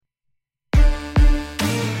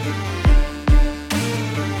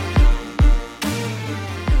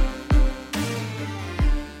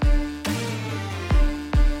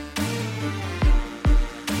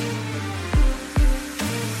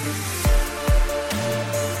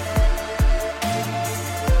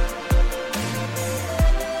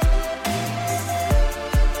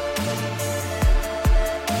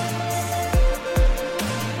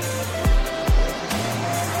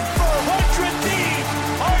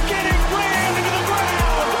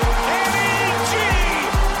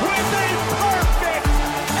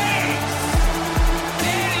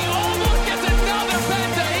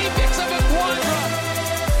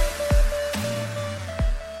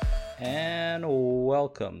and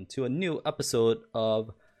welcome to a new episode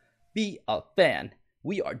of Be a Fan.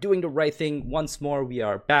 We are doing the right thing once more. We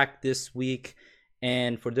are back this week,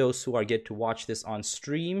 and for those who are get to watch this on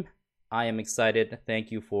stream, I am excited.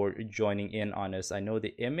 Thank you for joining in on this. I know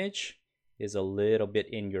the image is a little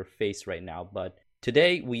bit in your face right now, but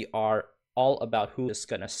today we are all about who is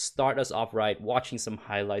gonna start us off right, watching some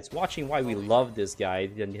highlights, watching why we love this guy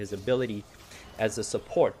and his ability as a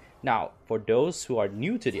support. Now, for those who are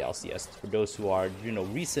new to the LCS, for those who are,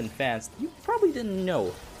 recent fans, you probably didn't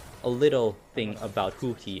know a little thing about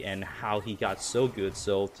Huhi and how he got so good.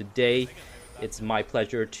 So today, it's my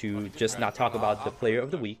pleasure to just not talk about the player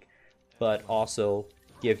of the week, but also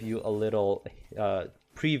give you a little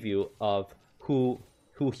preview of who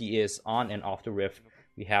he is on and off the Rift.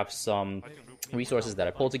 We have some resources that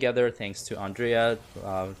I pulled together thanks to Andrea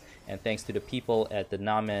and thanks to the people at the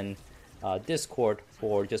Namen Discord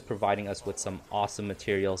for just providing us with some awesome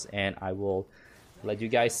materials, and I will let you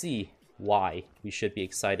guys see why we should be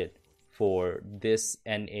excited for this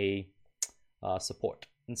NA support.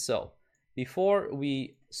 And so before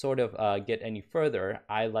we sort of get any further,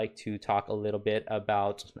 I like to talk a little bit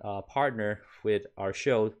about partner with our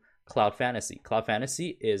show, Cloud Fantasy. Cloud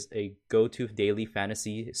Fantasy is a go-to daily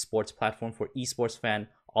fantasy sports platform for esports fans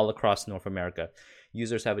all across North America.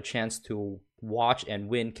 Users have a chance to watch and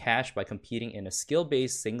win cash by competing in a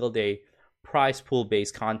skill-based, single-day, prize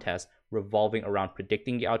pool-based contest revolving around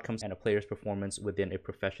predicting the outcomes and a player's performance within a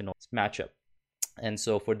professional matchup. And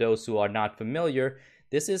so for those who are not familiar,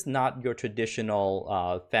 this is not your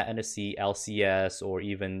traditional fantasy LCS or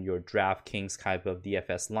even your DraftKings type of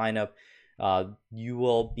DFS lineup.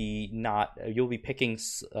 You'll be picking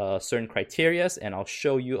certain criterias, and I'll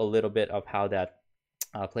show you a little bit of how that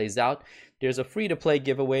plays out. There's a free-to-play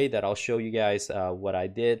giveaway that I'll show you guys what I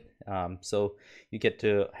did. So you get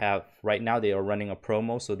to have, right now they are running a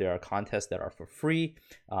promo, so there are contests that are for free.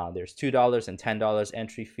 There's $2 and $10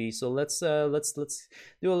 entry fee. So let's do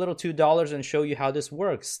a little $2 and show you how this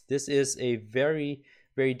works. This is a very,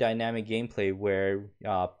 very dynamic gameplay where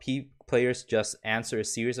players just answer a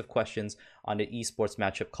series of questions on the esports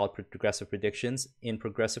matchup called Progressive Predictions. In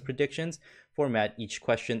Progressive Predictions format, each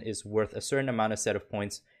question is worth a certain amount of set of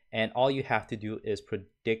points, and all you have to do is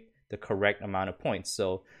predict the correct amount of points.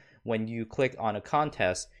 So when you click on a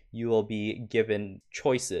contest, you will be given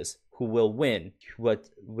choices: who will win,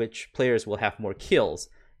 which players will have more kills,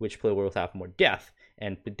 which player will have more death,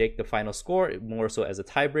 and predict the final score more so as a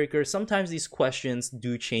tiebreaker. Sometimes these questions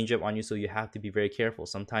do change up on you, so you have to be very careful.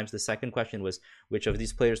 Sometimes the second question was which of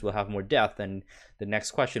these players will have more death, and the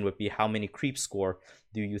next question would be how many creep score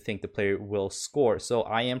do you think the player will score. So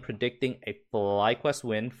I am predicting a FlyQuest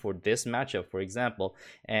win for this matchup, for example,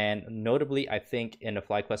 and notably I think in a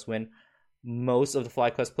FlyQuest win, most of the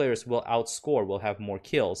FlyQuest players will outscore, will have more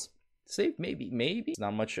kills. Say maybe it's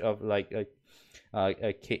not much of like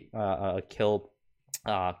a kill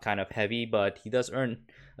kind of heavy, but he does earn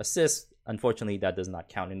assists. Unfortunately, that does not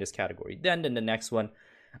count in this category. Then in the next one,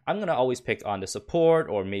 I'm gonna always pick on the support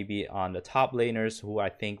or maybe on the top laners who I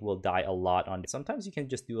think will die a lot on. Sometimes you can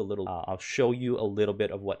just do a little. I'll show you a little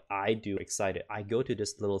bit of what I do. Excited. I go to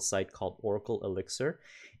this little site called Oracle Elixir,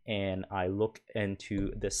 and I look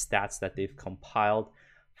into the stats that they've compiled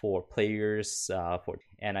for players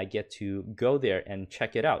and I get to go there and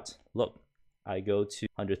check it out. Look. I go to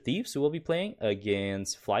 100 Thieves, who will be playing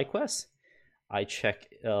against FlyQuest. I check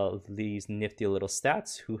these nifty little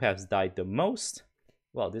stats. Who has died the most?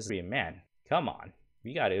 Well, this is man. Come on.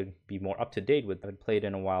 We got to be more up to date with it. I haven't played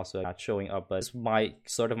in a while, so I'm not showing up. But it's my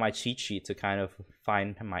cheat sheet to kind of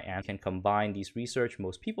find my answer. I can combine these research.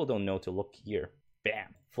 Most people don't know to look here.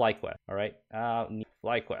 Bam. FlyQuest. All right.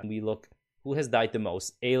 FlyQuest. We look who has died the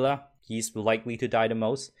most. Ayla. He's likely to die the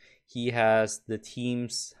most. He has the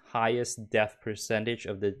team's highest death percentage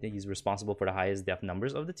he's responsible for the highest death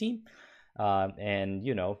numbers of the team, and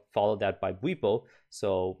followed that by Buipo.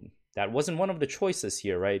 So that wasn't one of the choices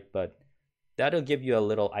here, right? But that'll give you a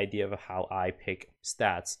little idea of how I pick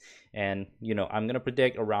stats. And I'm gonna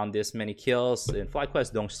predict around this many kills. And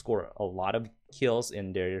FlyQuest don't score a lot of kills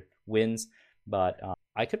in their wins, but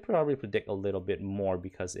I could probably predict a little bit more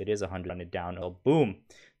because it is 100 on it down. Oh, boom.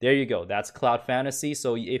 There you go. That's Cloud Fantasy.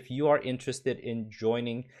 So if you are interested in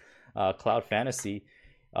joining Cloud Fantasy,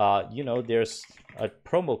 there's a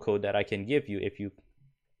promo code that I can give you. If you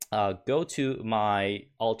go to my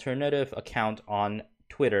alternative account on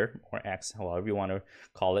Twitter or X, however you want to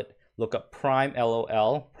call it, look up Prime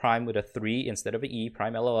LOL, Prime with a 3 instead of an E,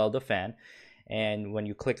 Prime LOL the fan. And when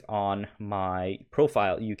you click on my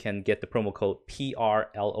profile, you can get the promo code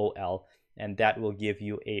PRLOL, and that will give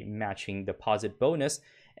you a matching deposit bonus.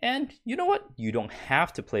 And you know what? You don't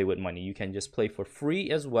have to play with money. You can just play for free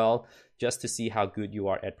as well, just to see how good you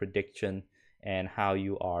are at prediction and how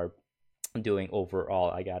you are doing overall.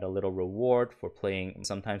 I got a little reward for playing.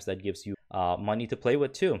 Sometimes that gives you money to play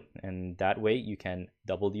with too, and that way you can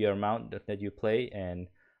double the amount that you play and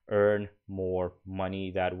earn more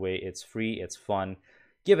money. That way it's free, it's fun.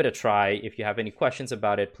 Give it a try. If you have any questions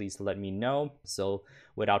about it, please let me know. So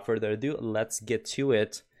without further ado, let's get to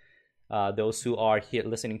it. Those who are here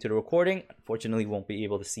listening to the recording, unfortunately won't be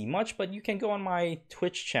able to see much, but you can go on my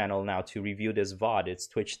Twitch channel now to review this VOD. It's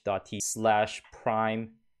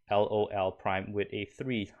twitch.tv/prime LOL, prime with a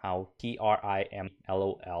 3, how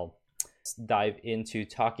PRIMLOL. Let's dive into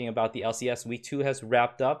talking about the LCS. Week 2 has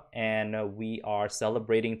wrapped up, and we are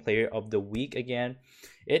celebrating Player of the Week again.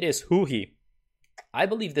 It is Huhi. I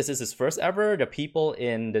believe this is his first ever. The people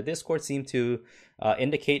in the Discord seem to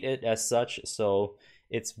indicate it as such, so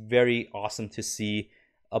it's very awesome to see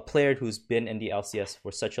a player who's been in the LCS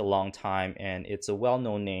for such a long time, and it's a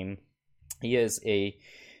well-known name. He is a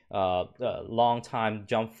long time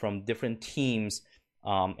jump from different teams,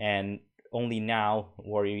 and only now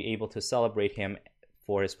were you able to celebrate him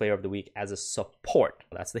for his Player of the Week as a support.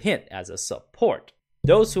 That's the hint, as a support.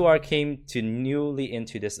 Those who came to newly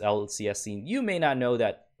into this LCS scene, you may not know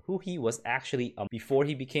that Huhi was actually before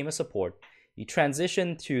he became a support. He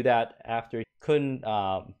transitioned to that after he couldn't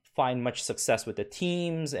find much success with the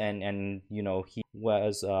teams, and you know, he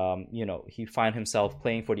was he found himself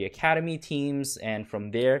playing for the academy teams, and from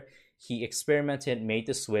there he experimented, made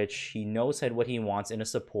the switch. He knows what he wants in a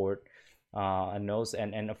support,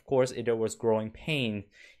 and of course there was growing pain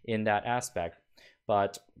in that aspect,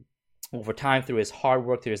 but over time, through his hard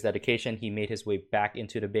work, through his dedication, he made his way back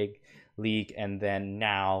into the big league, and then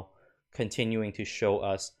now continuing to show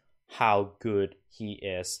us how good he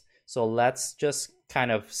is. So let's just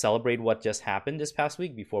kind of celebrate what just happened this past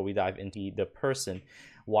week before we dive into the person.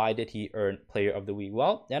 Why did he earn Player of the Week?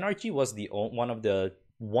 Well, NRG was the one of the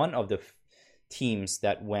teams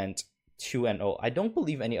that went 2-0. I don't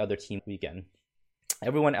believe any other team weekend.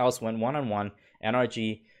 Everyone else went 1-1.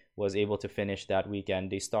 NRG was able to finish that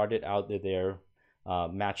weekend. They started out their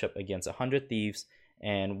matchup against 100 Thieves,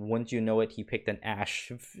 and wouldn't you know it, he picked an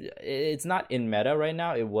Ashe. It's not in meta right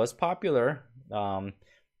now. It was popular,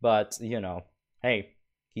 but you know, hey,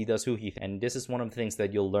 he does Huhi, and this is one of the things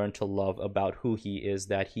that you'll learn to love about Huhi, is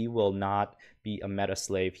that he will not be a meta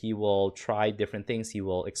slave. He will try different things. He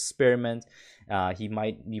will experiment. He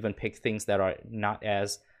might even pick things that are not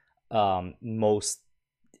as most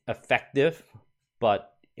effective, but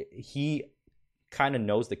he kind of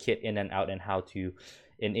knows the kit in and out and how to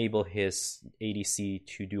enable his ADC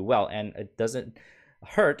to do well. And it doesn't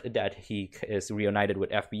hurt that he is reunited with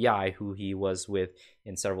FBI, who he was with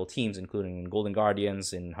in several teams, including Golden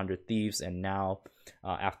Guardians and 100 Thieves. And now,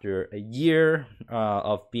 after a year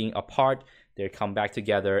of being apart, they come back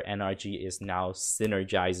together. NRG is now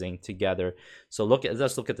synergizing together. So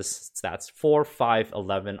let's look at the stats. 4, 5,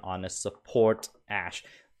 11 on a support Ashe.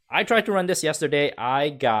 I tried to run this yesterday. I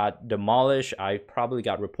got demolished. I probably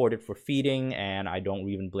got reported for feeding, and I don't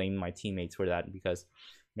even blame my teammates for that, because,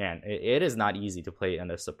 man, it is not easy to play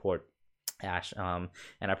in a support Ashe. And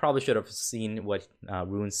I probably should have seen what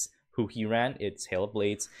runes Huhi ran. It's Hail of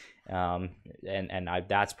Blades, and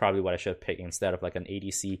that's probably what I should have picked instead of like an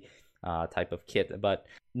ADC type of kit. But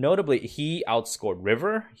notably, he outscored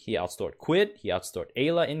River, he outscored Quid, he outscored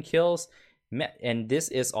Ayla in kills. And this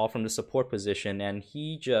is all from the support position, and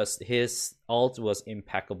his ult was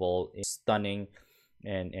impeccable, stunning,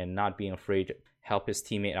 and not being afraid to help his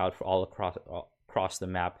teammate out for all across the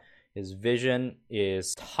map. His vision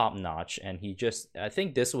is top notch, and I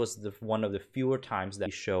think this was one of the fewer times that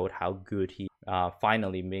he showed how good he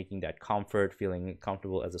finally making that comfort, feeling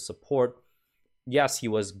comfortable as a support. Yes, he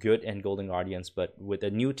was good in Golden Guardians, but with a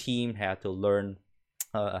new team, had to learn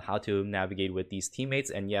how to navigate with these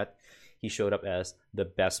teammates, and yet he showed up as the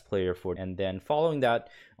best player for it. And then following that,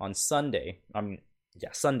 on Sunday,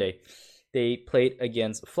 they played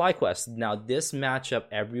against FlyQuest. Now, this matchup,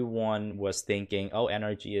 everyone was thinking, oh,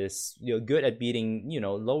 NRG is good at beating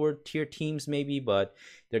lower tier teams maybe, but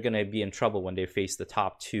they're gonna be in trouble when they face the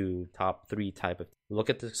top 2, top 3 type of.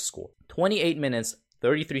 Look at the score: 28 minutes,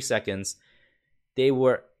 33 seconds. They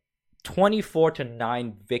were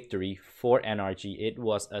 24-9 victory for NRG. It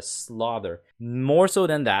was a slaughter. More so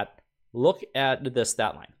than that, look at the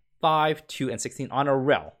stat line: 5, 2, and 16 on a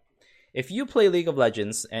rel. If you play League of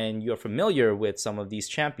Legends and you're familiar with some of these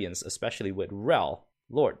champions, especially with rel,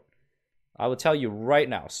 Lord, I will tell you right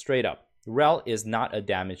now, straight up, rel is not a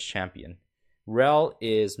damage champion. Rel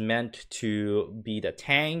is meant to be the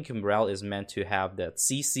tank. Rel is meant to have that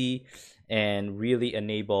CC and really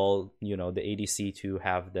enable, the ADC to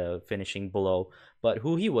have the finishing blow. But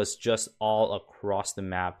Huhi was just all across the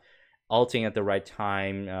map, ulting at the right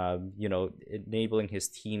time, enabling his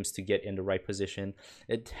teams to get in the right position.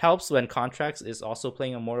 It helps when Contracts is also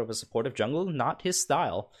playing a more of a supportive jungle, not his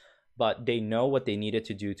style, but they know what they needed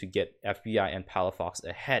to do to get FBI and Palafox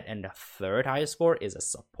ahead. And the third highest score is a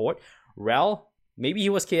support. Rel, maybe he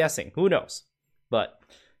was KSing, who knows? But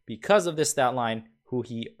because of this stat line,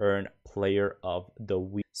 Huhi earned Player of the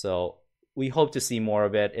Week. So we hope to see more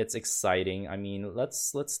of it. It's exciting. I mean,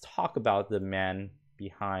 let's talk about the man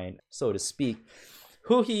behind, so to speak.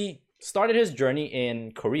 Huhi started his journey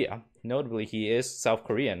in Korea. Notably, he is South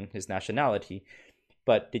Korean, his nationality.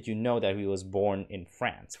 But did you know that he was born in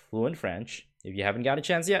France, fluent French? If you haven't got a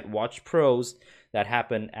chance yet, watch pros that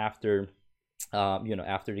happen after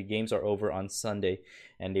after the games are over on Sunday,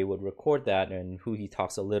 and they would record that, and Huhi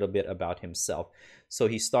talks a little bit about himself. So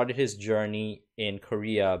he started his journey in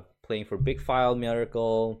Korea playing for Big File,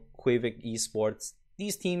 Miracle, Quavik Esports.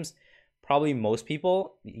 These teams, probably most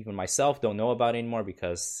people, even myself, don't know about anymore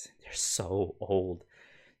because they're so old.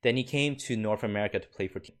 Then he came to North America to play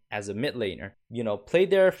for as a mid laner.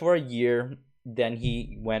 Played there for a year. Then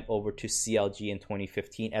he went over to CLG in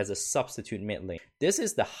 2015 as a substitute mid lane. This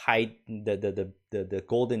is the height, the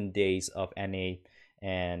golden days of NA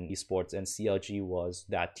and esports, and CLG was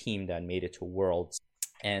that team that made it to Worlds.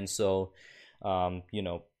 And so,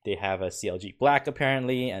 they have a CLG Black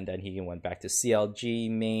apparently, and then he went back to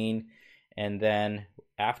CLG main, and then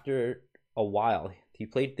after a while, he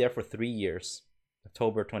played there for 3 years.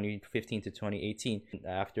 October 2015 to 2018.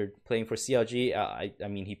 After playing for CLG, I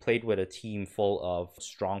mean, he played with a team full of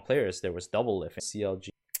strong players. There was Doublelift in CLG.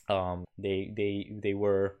 They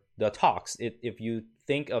were the talks. If you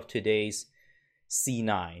think of today's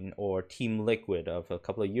C9 or Team Liquid of a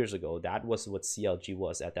couple of years ago, that was what CLG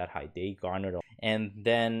was at that height. They garnered, and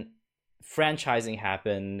then franchising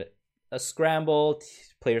happened. A scramble.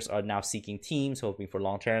 Players are now seeking teams, hoping for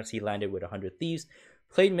long terms. He landed with 100 Thieves.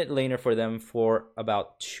 Played mid laner for them for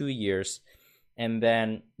about 2 years. And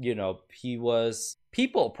then,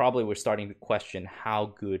 people probably were starting to question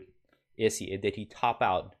how good is he? Did he top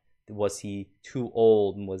out? Was he too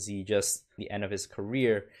old? Was he just the end of his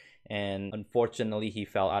career? And unfortunately, he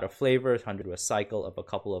fell out of flavor under a cycle of a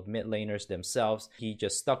couple of mid laners themselves. He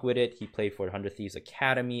just stuck with it. He played for 100 Thieves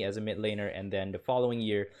Academy as a mid laner. And then the following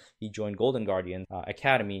year, he joined Golden Guardian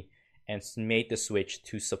Academy and made the switch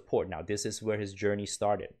to support. Now, this is where his journey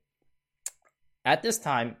started. At this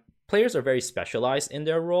time, players are very specialized in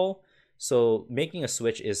their role, so making a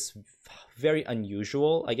switch is very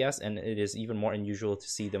unusual, I guess, and it is even more unusual to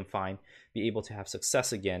see them be able to have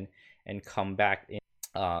success again and come back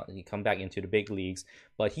into the big leagues.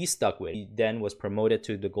 But he stuck with it. He then was promoted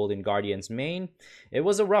to the Golden Guardians main. It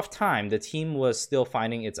was a rough time. The team was still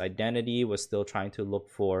finding its identity, was still trying to look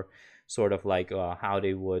for sort of like how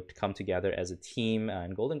they would come together as a team,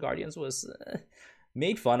 and Golden Guardians was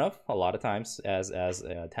made fun of a lot of times as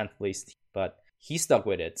a 10th place team, but he stuck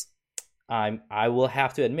with it. I will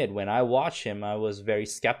have to admit, when I watched him, I was very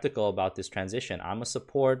skeptical about this transition. I'm a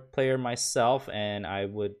support player myself, and I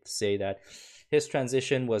would say that his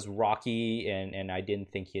transition was rocky, and I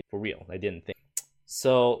didn't think he for real. I didn't think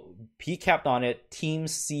so. He kept on it.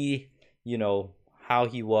 Teams see, how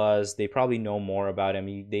he was. They probably know more about him.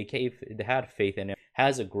 They had faith in him.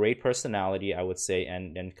 Has a great personality, I would say,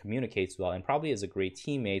 and communicates well, and probably is a great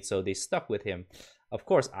teammate, so they stuck with him. Of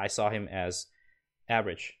course, I saw him as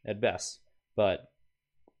average at best, but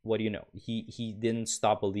what do you know? He didn't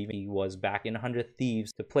stop believing. He was back in 100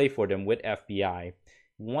 Thieves to play for them with FBI,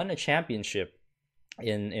 won a championship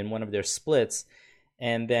in one of their splits,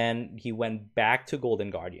 and then he went back to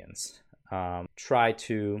Golden Guardians. Try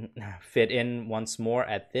to fit in once more.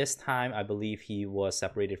 At this time, I believe he was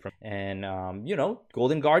separated from, and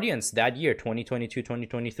Golden Guardians that year,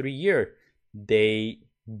 2022-2023 year, they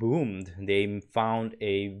boomed. They found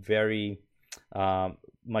a very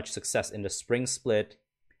much success in the spring split,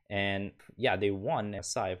 and yeah, they won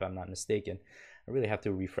SI, if I'm not mistaken. I really have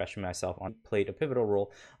to refresh myself on. Played a pivotal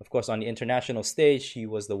role, of course, on the international stage. He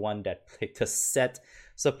was the one that picked a Set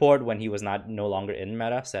support when he was no longer in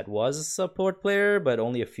meta. Set was a support player, but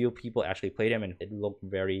only a few people actually played him, and it looked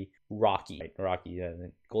very rocky.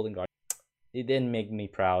 Golden Guard. It didn't make me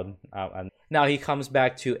proud. Now he comes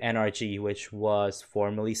back to NRG, which was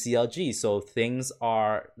formerly CLG. So things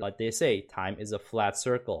are, like they say, time is a flat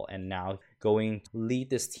circle, and now going to lead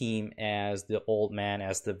this team as the old man,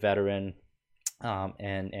 as the veteran.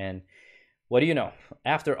 And what do you know?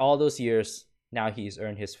 After all those years, now he's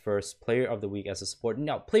earned his first Player of the Week as a support.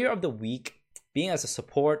 Now, Player of the Week, being as a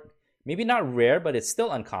support, maybe not rare, but it's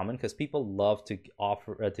still uncommon because people love to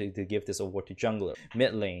offer to give this award to jungler,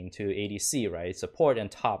 mid lane to ADC, right? Support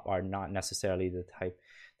and top are not necessarily the type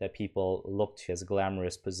that people look to as a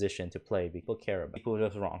glamorous position to play. People care about. People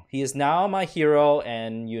just wrong. He is now my hero,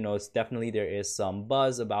 and it's definitely there is some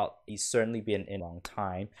buzz about he's certainly been in a long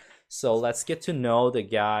time. So let's get to know the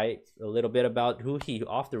guy a little bit about Huhi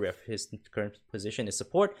off the riff. His current position is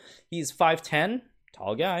support. He's 5'10",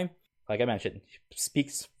 tall guy. Like I mentioned,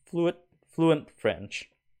 speaks fluent French,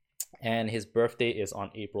 and his birthday is on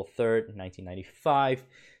April 3rd, 1995.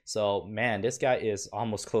 So man, this guy is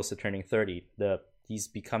almost close to turning 30. He's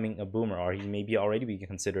becoming a boomer, or he may be already be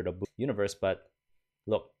considered a boomer universe. But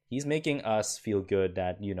look, he's making us feel good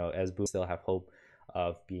that as boomers still have hope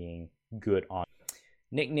of being good on.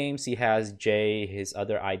 Nicknames, he has Jay. His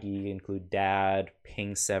other ID include Dad,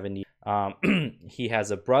 Ping70. He has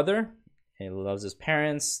a brother. He loves his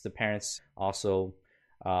parents. The parents also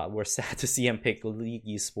were sad to see him pick League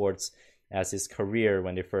Esports as his career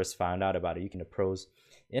when they first found out about it. You can a pros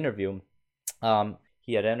interview.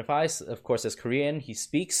 He identifies, of course, as Korean. He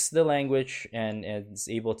speaks the language and is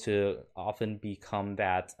able to often become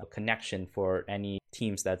that connection for any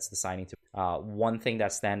teams that's deciding to. One thing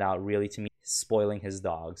that stand out really to me is spoiling his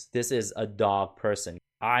dogs. This is a dog person.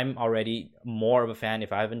 I'm already more of a fan.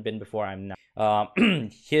 If I haven't been before, I'm not.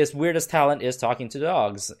 His weirdest talent is talking to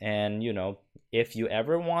dogs. And, if you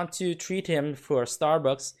ever want to treat him for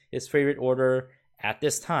Starbucks, his favorite order at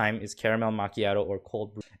this time is caramel macchiato or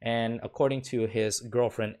cold brew. And according to his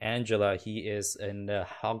girlfriend Angela, he is in the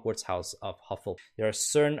Hogwarts house of Hufflepuff. There are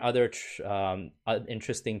certain other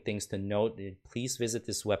interesting things to note. Please visit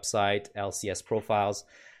this website,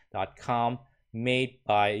 lcsprofiles.com, made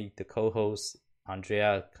by the co-host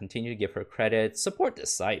Andrea. Continue to give her credit. Support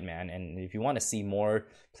this site, man. And if you want to see more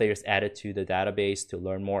players added to the database, to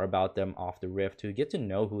learn more about them off the riff, to get to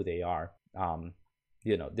know who they are,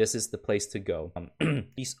 this is the place to go.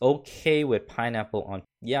 He's okay with pineapple on.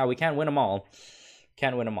 Yeah, we can't win them all.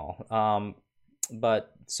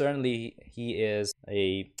 But certainly he is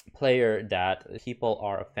a player that people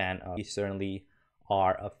are a fan of. We certainly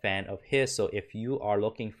are a fan of his. So if you are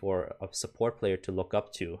looking for a support player to look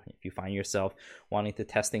up to, if you find yourself wanting to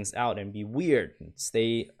test things out and be weird, and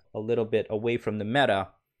stay a little bit away from the meta,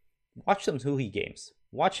 watch some Huhi games.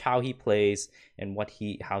 Watch how he plays and what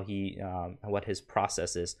his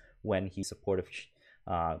process is when he's a supportive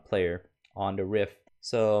player on the riff.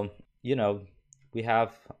 So we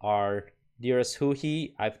have our dearest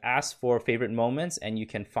Huhi. I've asked for favorite moments, and you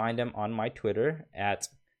can find them on my Twitter at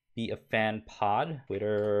BeAFanPod.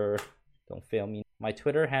 Twitter, don't fail me. My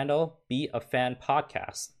Twitter handle,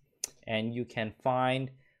 BeAFanPodcast, and you can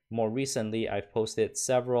find. More recently, I've posted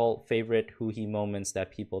several favorite Huhi moments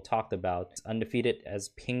that people talked about. It's undefeated as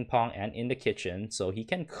ping pong and in the kitchen, so he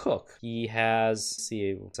can cook. He has,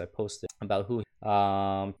 I posted about Huhi.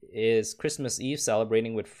 Is Christmas Eve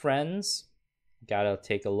celebrating with friends. Gotta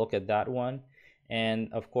take a look at that one.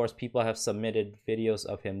 And of course, people have submitted videos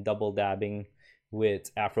of him double dabbing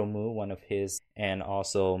with Afro Moo, one of his, and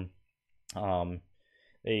also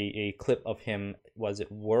a clip of him, was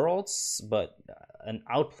it Worlds, but an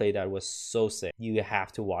outplay that was so sick. You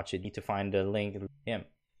have to watch it. You need to find the link to him.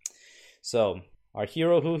 So our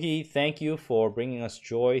hero Huhi, thank you for bringing us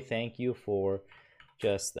joy. Thank you for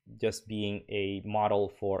just being a model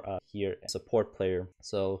for us here, support player.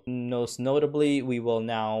 So most notably, we will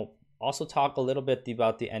now also talk a little bit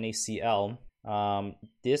about the NACL.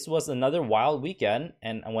 This was another wild weekend,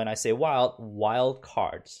 and when I say wild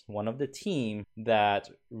cards, one of the team that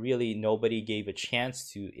really nobody gave a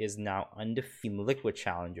chance to is now undefeated Liquid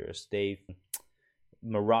Challengers. They've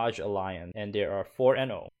Mirage Alliance, and they are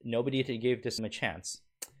 4-0. Nobody gave this a chance.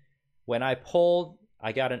 When I polled,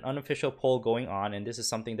 I got an unofficial poll going on, and this is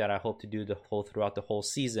something that I hope to do throughout the whole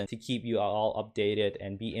season to keep you all updated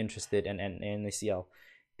and be interested in NACL.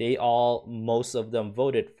 Most of them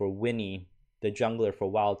voted for Winnie, the jungler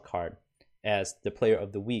for wildcard, as the player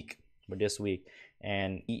of the week for this week.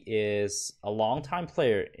 And he is a long-time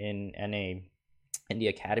player in NA, in the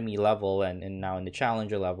academy level and now in the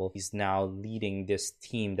challenger level. He's now leading this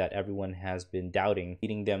team that everyone has been doubting,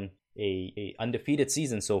 leading them a undefeated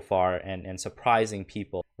season so far and surprising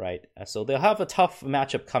people, right? So they'll have a tough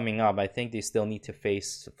matchup coming up. I think they still need to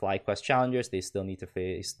face FlyQuest challengers. They still need to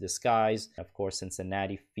face Disguise, of course,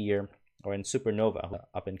 Cincinnati Fear, or in Supernova,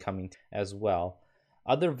 up and coming as well.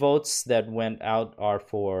 Other votes that went out are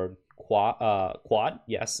for Quad,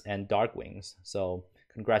 yes, and Dark Wings. So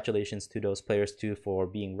congratulations to those players too for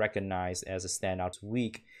being recognized as a standout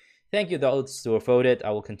week. Thank you those who have voted.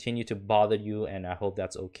 I will continue to bother you, and I hope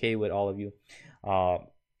that's okay with all of you.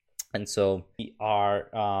 And so we are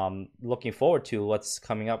looking forward to what's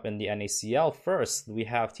coming up in the NACL. First, we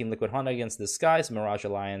have Team Liquid Honda against the Skies. Mirage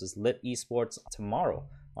Alliance Lit Esports tomorrow.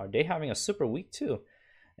 Are they having a super week too?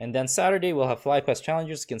 And then Saturday, we'll have FlyQuest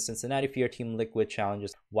Challengers against Cincinnati Fear Team Liquid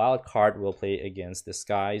Challengers. Wildcard will play against the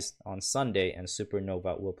Skies on Sunday, and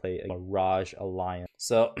Supernova will play against Mirage Alliance.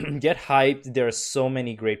 So get hyped. There are so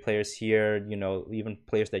many great players here, you know, even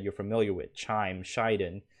players that you're familiar with. Chime,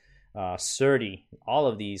 Shiden, Surdy, all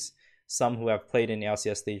of these. Some who have played in the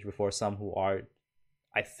LCS stage before, some who are,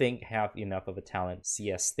 I think, have enough of a talent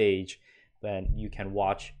CS stage. Then you can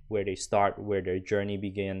watch where they start, where their journey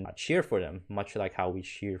begin, cheer for them, much like how we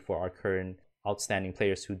cheer for our current outstanding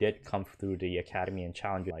players who did come through the academy and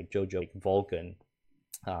challenge, like Jojo, like Vulcan,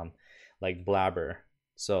 like Blabber.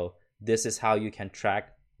 So this is how you can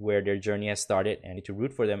track where their journey has started and to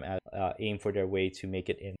root for them and aim for their way to make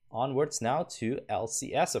it in. Onwards now to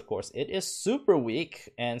LCS, of course. It is Super Week,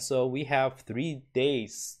 and so we have 3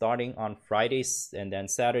 days starting on Fridays and then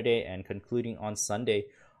Saturday and concluding on Sunday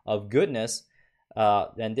of goodness.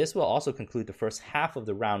 And this will also conclude the first half of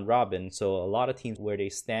the round robin. So a lot of teams where they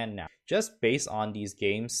stand now. Just based on these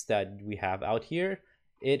games that we have out here,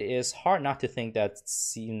 it is hard not to think that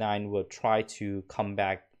C9 will try to come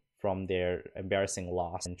back from their embarrassing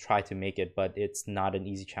loss and try to make it, but it's not an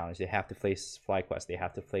easy challenge. They have to face FlyQuest, they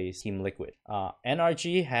have to face Team Liquid.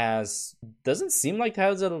 NRG doesn't seem like it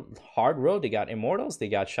has a hard road. They got Immortals, they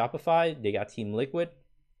got Shopify, they got Team Liquid.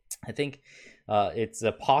 I think it's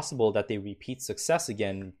possible that they repeat success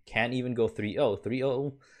again, can even go 3-0.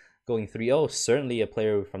 3-0, going 3-0, certainly a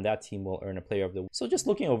player from that team will earn a player of the week. So just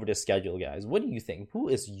looking over the schedule, guys, what do you think? Who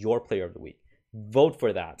is your player of the week? Vote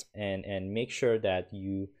for that and make sure that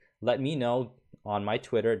you let me know on my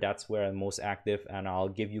Twitter. That's where I'm most active, and I'll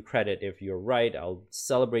give you credit if you're right. I'll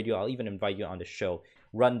celebrate you. I'll even invite you on the show,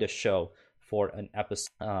 run the show for an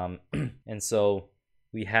episode. And so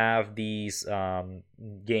we have these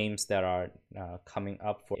games that are coming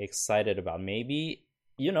up for excited about. Maybe,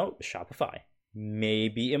 you know, Shopify,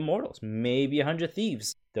 maybe Immortals, maybe 100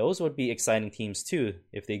 Thieves. Those would be exciting teams too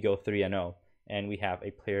if they go 3-0. And we have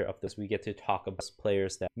a player of this. We get to talk about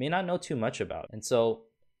players that may not know too much about. And so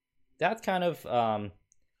that kind of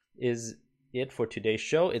is it for today's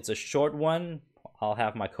show. It's a short one. I'll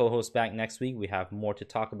have my co-host back next week. We have more to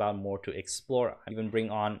talk about, more to explore. I even bring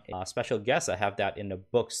on a special guest. I have that in the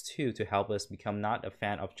books too to help us become not a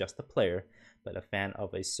fan of just a player, but a fan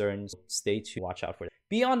of a certain. Stay tuned. Watch out for it.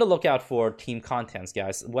 Be on the lookout for team contents,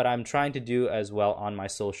 guys. What I'm trying to do as well on my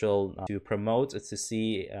social to promote is to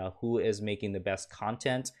see who is making the best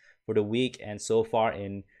content for the week. And so far,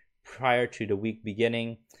 prior to the week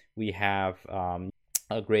beginning, we have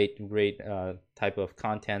a great type of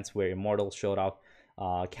contents where Immortals showed up.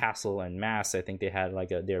 Castle and Mass, I think they had like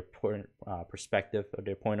their perspective or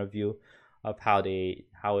their point of view of how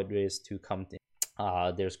it is to come to.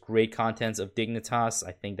 There's great contents of Dignitas.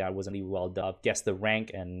 I think that was really well done. Guess the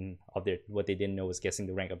rank and of what they didn't know was guessing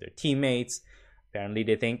the rank of their teammates. Apparently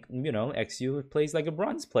they think, you know, XU plays like a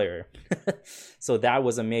bronze player. So that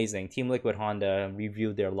was amazing. Team Liquid Honda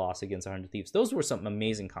reviewed their loss against 100 Thieves. Those were some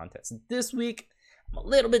amazing contests. This week, I'm a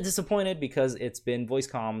little bit disappointed because it's been voice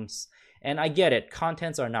comms. And I get it.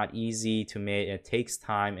 Contents are not easy to make. It takes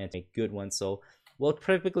time and to make good ones. So we'll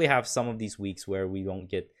typically have some of these weeks where we don't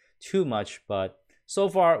get too much. But so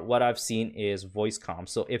far, what I've seen is voice comms.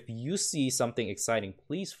 So if you see something exciting,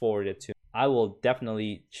 please forward it to me. I will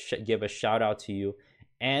definitely give a shout out to you.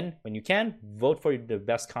 And when you can, vote for the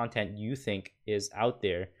best content you think is out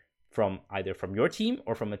there from either from your team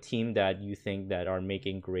or from a team that you think that are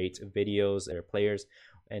making great videos or players.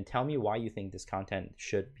 And tell me why you think this content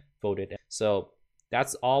should be voted. So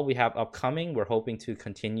that's all we have upcoming. We're hoping to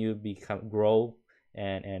continue grow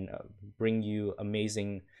and bring you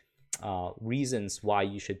amazing reasons why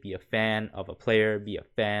you should be a fan of a player, be a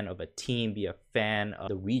fan of a team, be a fan of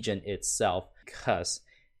the region itself. Because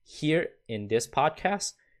here in this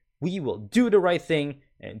podcast, we will do the right thing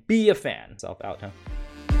and be a fan. Self out, huh?